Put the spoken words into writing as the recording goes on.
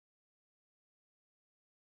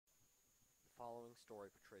following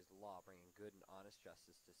story portrays the law bringing good and honest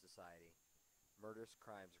justice to society. Murderous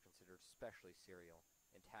crimes are considered especially serial.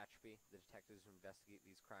 In Tehachapi, the detectives who investigate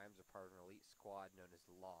these crimes are part of an elite squad known as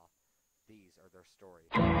the Law. These are their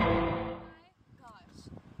stories. Oh my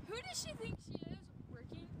gosh. Who does she think she is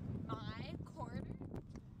working my corner?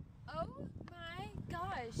 Oh my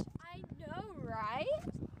gosh. I know, right?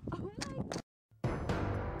 Oh my gosh.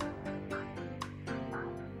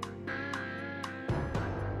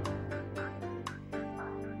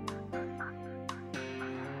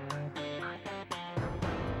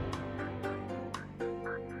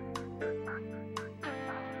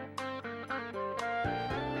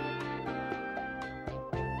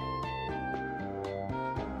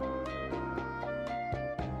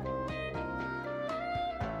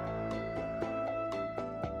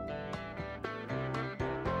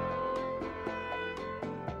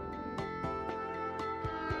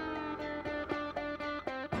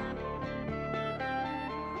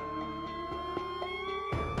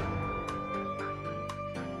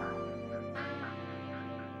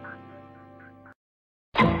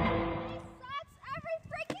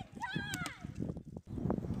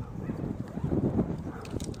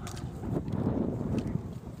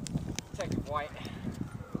 Detective White.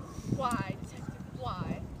 Why, Detective?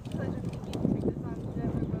 Why? Because I think you can this on to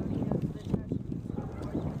everybody of the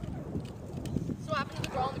So what happened to the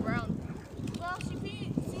girl on the ground? Well,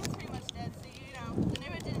 seems pretty much dead, so you know, the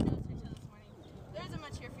neighborhood didn't notice her till this morning. There isn't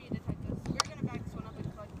much here for you detectives. We're gonna back this one up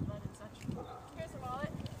and collect the blood and such. Here's the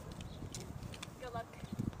wallet. Good luck.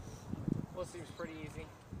 Well, it seems pretty easy.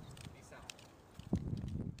 Peace out.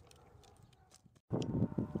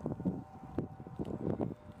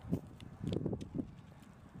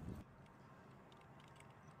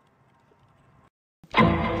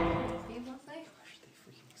 Last night? Gosh, they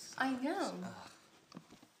freaking suck. I know.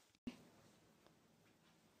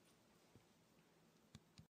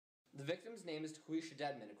 The victim's name is Taquisha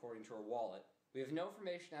Dedman, according to her wallet. We have no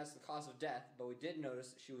information as to the cause of death, but we did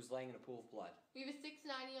notice that she was laying in a pool of blood. We have a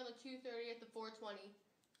 690 on the 230 at the 420.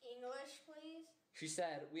 English, please? She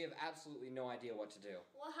said, "We have absolutely no idea what to do."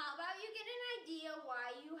 Well, how about you get an idea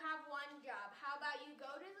why you have one job? How about you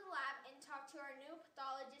go to the lab and talk to our new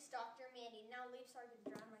pathologist, Dr. Mandy? Now leave so I can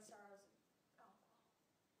drown my sorrows in alcohol.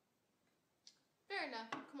 Fair enough.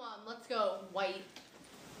 Come on, let's go, White.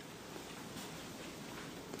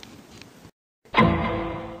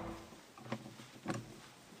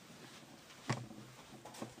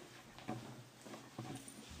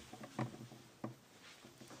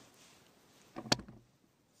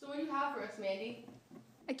 So what do you have for us, Mandy?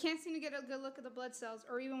 I can't seem to get a good look at the blood cells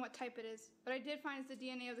or even what type it is, but I did find it's the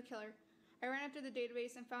DNA of the killer. I ran after the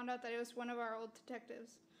database and found out that it was one of our old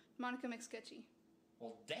detectives, Monica McSketchy.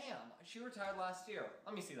 Well, damn! She retired last year.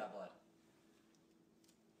 Let me see that blood.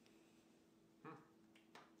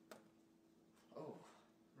 Oh.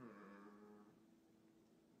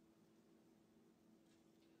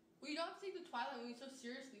 Well, you don't have to take the Twilight movie so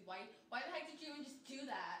seriously, White. Why the heck did you even just do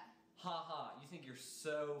that? Ha ha, you think you're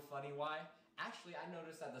so funny, why? Actually, I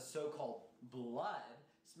noticed that the so-called blood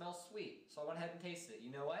smells sweet, so I went ahead and tasted it. You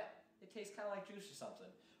know what? It tastes kind of like juice or something.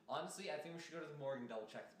 Honestly, I think we should go to the morgue and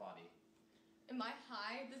double-check the body. Am I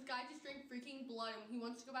high? This guy just drank freaking blood and he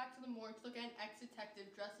wants to go back to the morgue to look at an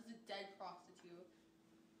ex-detective dressed as a dead prostitute.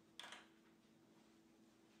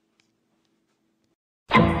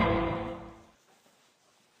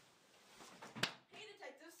 Hey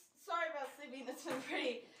detectives, sorry about sleeping. It's been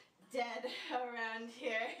pretty dead around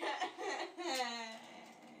here.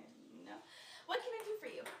 No. What can I do for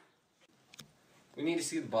you? We need to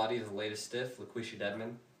see the body of the latest stiff, Laquisha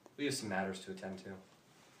Dedman. We have some matters to attend to.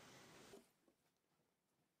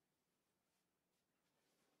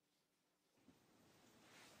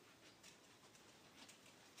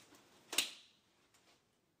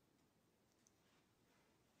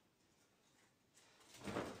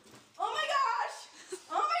 Oh my gosh!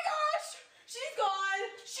 Oh my gosh! She's gone!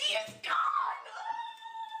 She is gone!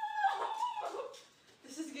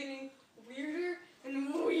 This is getting weirder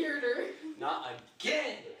and weirder. Not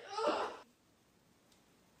again! Oh!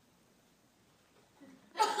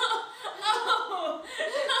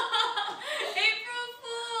 April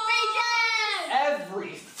Fool!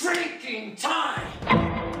 Every freaking time!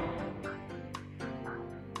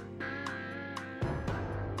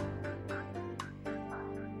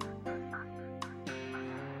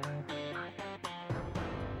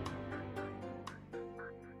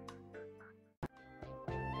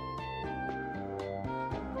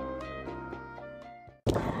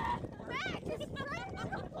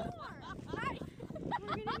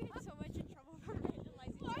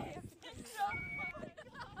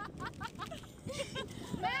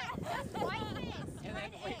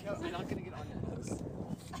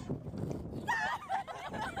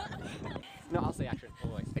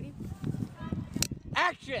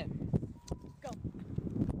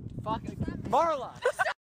 Fuck. Marla!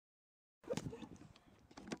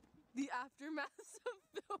 The aftermath of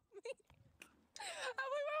filming. Oh,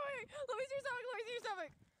 wait. Let me see your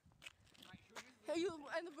stomach. Hey, you,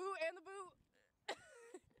 and the boot.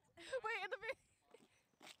 Wait, and the boot.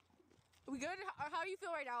 We good? How do you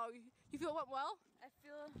feel right now? You feel it went well? I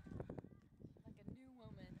feel like a new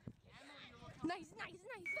woman. Nice. Yeah,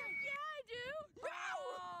 I do. Bro!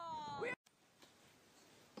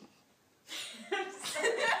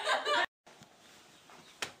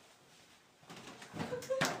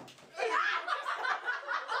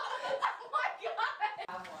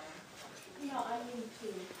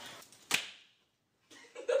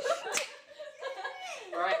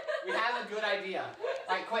 Alright, we have a good idea.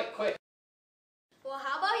 Alright, quick. Well,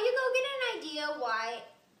 how about you go get an idea why...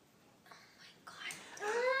 Oh my god.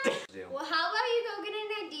 Well, how about you go get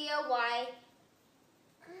an idea why...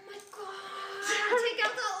 Oh my god. Take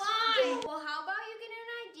out the line. Well, how about you get an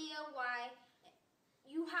idea why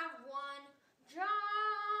you have one job?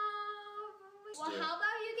 Well, how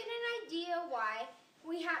about you get an idea why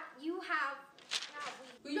you have...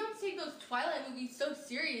 We don't take those Twilight movies so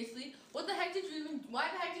seriously. Why the heck did you even...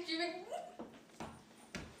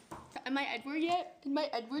 Am I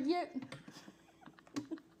Edward yet?